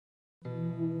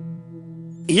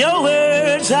Your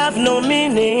words have no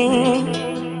meaning,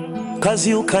 'cause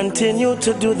you continue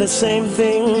to do the same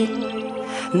thing.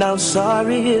 Now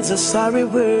sorry is a sorry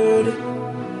word.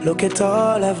 Look at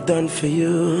all I've done for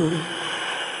you.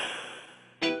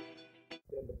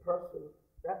 Then the person,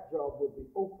 that job would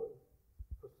be open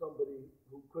for somebody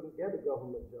who couldn't get a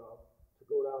government job to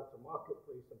go down to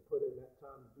marketplace and put in that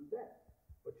time to do that.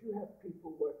 But you have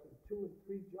people working 2 and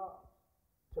 3 jobs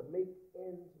to make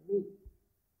ends meet,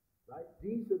 right?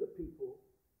 These are the people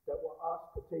that were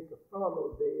asked to take a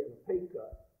furlough day and a pay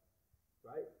cut,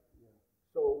 right? Yeah.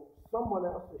 So someone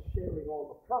else is sharing all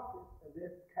the profit and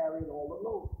they're carrying all the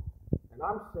load. And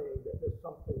I'm saying that there's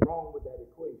something wrong with that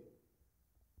equation.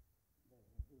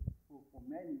 For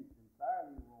many, it's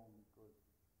entirely wrong, because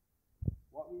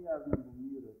what we have in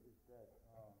Bermuda is that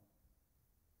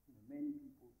many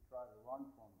people try to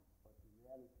run from it, but the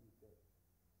reality is that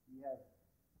we have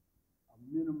a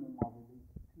minimum of at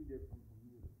least 2 different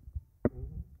Bermudas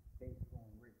based on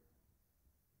race.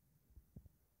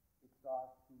 It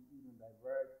starts to even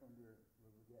diverge from there,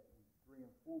 where we're getting 3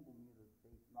 and 4 Bermudas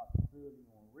based not purely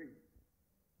on race,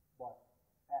 but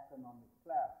economic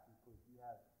class, because you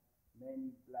have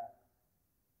many black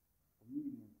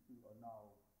Bermudians who are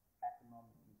now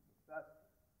economically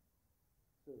successful.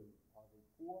 So, are they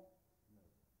poor? No.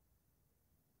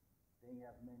 Then you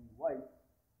have many whites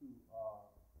who are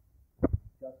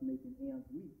just making ends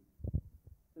meet.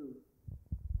 So,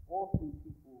 often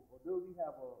people, although we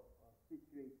have a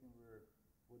situation where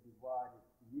we're divided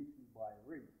initially by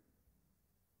race,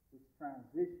 it's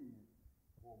transitioning,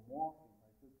 or morphing, I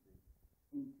should say,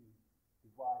 into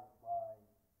divided by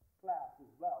class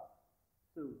as well.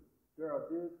 So, there are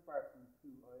those persons who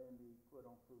are in the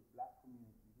quote-unquote black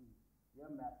community who their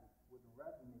message wouldn't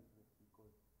resonate with,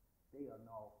 because they are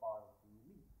now part of the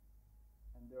elite.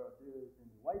 And there are those in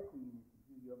the white community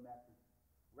who your message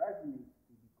resonates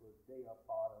to, because they are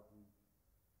part of the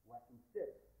Western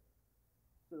state.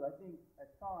 So I think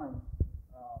at times,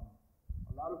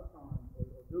 a lot of times,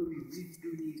 although we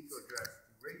do need to address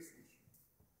the race issue,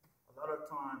 a lot of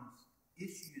times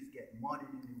issues get muddied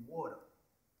in the water,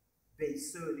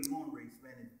 based solely on race,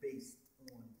 when it's based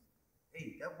on,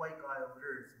 hey, that white guy over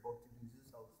there is about to lose his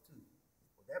house too.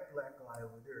 Or that black guy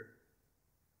over there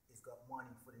has got money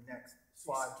for the next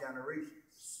 5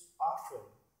 generations.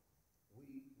 Often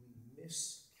we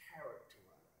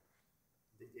mischaracterize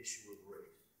the issue of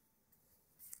race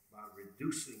by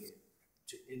reducing it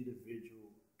to individual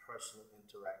personal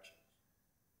interactions.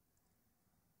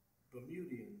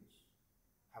 Bermudians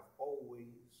have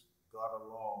always got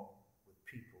along with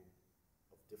people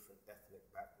of different ethnic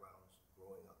backgrounds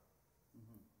growing up.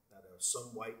 Now, there are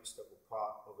some whites that were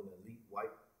part of an elite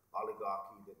white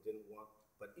oligarchy that didn't want,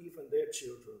 but even their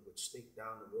children would sneak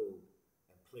down the road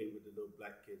and play with the little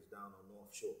black kids down on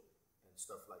North Shore and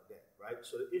stuff like that, right?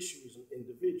 So the issue is an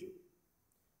individual.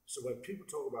 So when people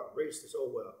talk about race, they say,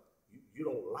 oh, well, you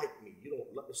don't like me.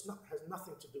 Has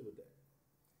nothing to do with that.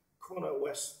 Cornel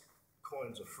West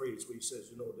coins a phrase where he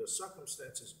says, there are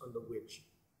circumstances under which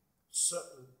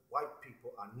certain white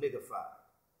people are niggified.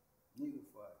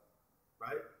 Niggified.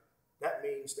 Right? That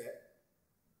means that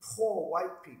poor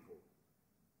white people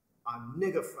are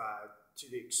niggified to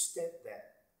the extent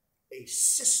that a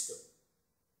system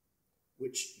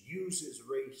which uses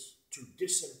race to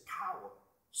disempower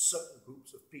certain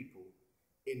groups of people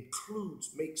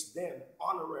makes them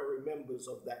honorary members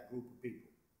of that group of people.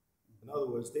 In other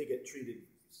words, they get treated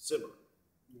similar.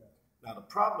 Yeah. Now, the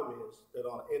problem is that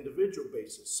on an individual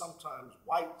basis, sometimes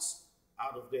whites,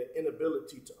 out of their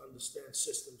inability to understand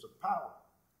systems of power,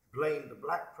 blame the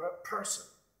black person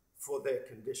for their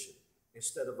condition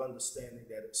instead of understanding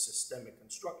that it's systemic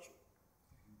and structural.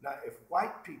 Now, if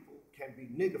white people can be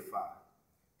niggified,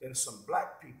 then some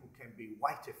black people can be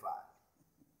whiteified.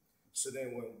 So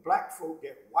then when black folk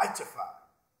get whiteified,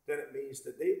 then it means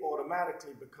that they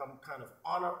automatically become kind of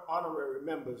honorary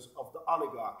members of the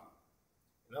oligarchy.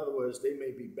 In other words, they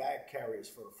may be bag carriers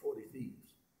for the 40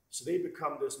 thieves. So they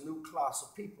become this new class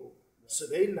of people. So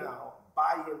they now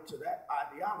buy into that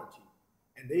ideology,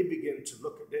 and they begin to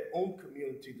look at their own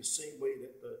community the same way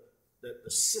that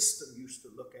the system used to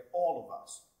look at all of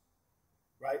us,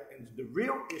 right? And the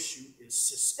real issue is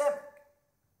systemic.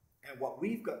 And what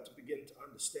we've got to begin to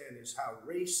understand is how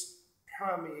race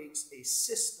permeates a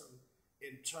system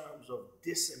in terms of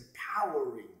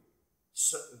disempowering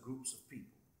certain groups of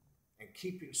people and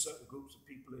keeping certain groups of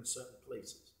people in certain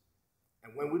places.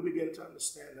 And when we begin to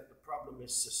understand that the problem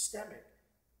is systemic,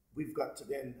 we've got to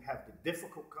then have the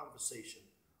difficult conversation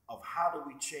of how do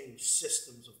we change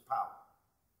systems of power.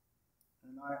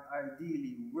 And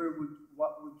ideally,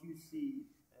 what would you see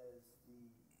as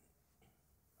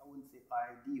I wouldn't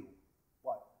say ideal,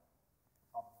 but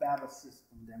a better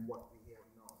system than what we have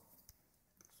now.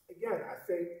 Again, I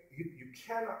think you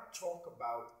cannot talk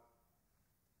about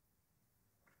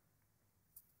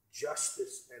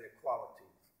justice and equality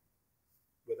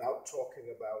without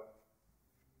talking about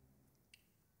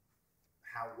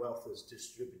how wealth is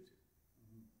distributed.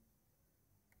 Mm-hmm.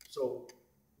 So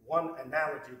one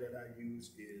analogy that I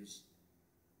use is,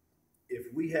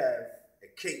 if we have a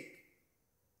cake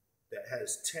that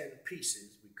has 10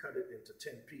 pieces, we cut it into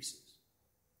 10 pieces.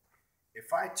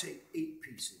 If I take 8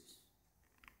 pieces,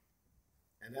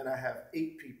 and then I have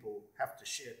 8 people have to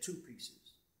share 2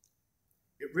 pieces,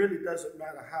 it really doesn't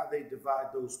matter how they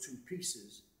divide those 2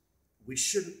 pieces. We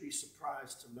shouldn't be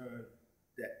surprised to learn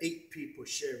that 8 people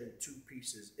sharing 2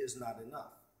 pieces is not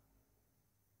enough,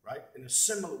 right? In a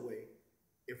similar way,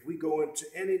 if we go into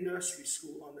any nursery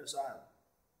school on this island,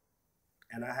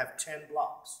 and I have 10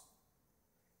 blocks,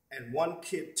 and one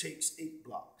kid takes 8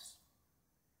 blocks,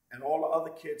 and all the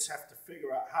other kids have to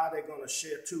figure out how they're going to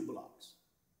share 2 blocks.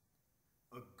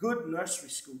 A good nursery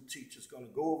school teacher is going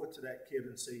to go over to that kid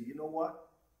and say, you know what?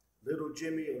 Little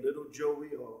Jimmy or little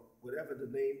Joey or whatever the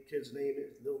kid's name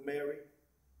is, little Mary,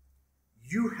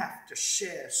 you have to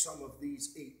share some of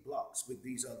these 8 blocks with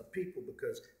these other people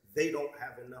because they don't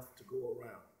have enough to go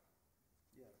around.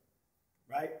 Yeah.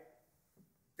 Right?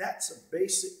 That's a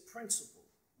basic principle.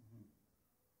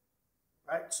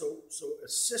 Mm-hmm. Right? So a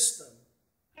system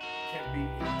can be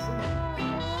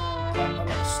improved by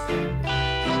understanding.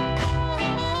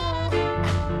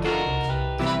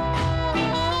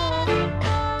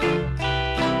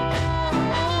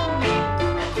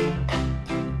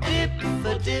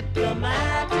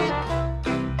 Diplomatic,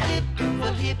 dip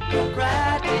for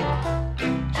Hippocratic,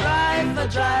 try for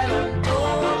dry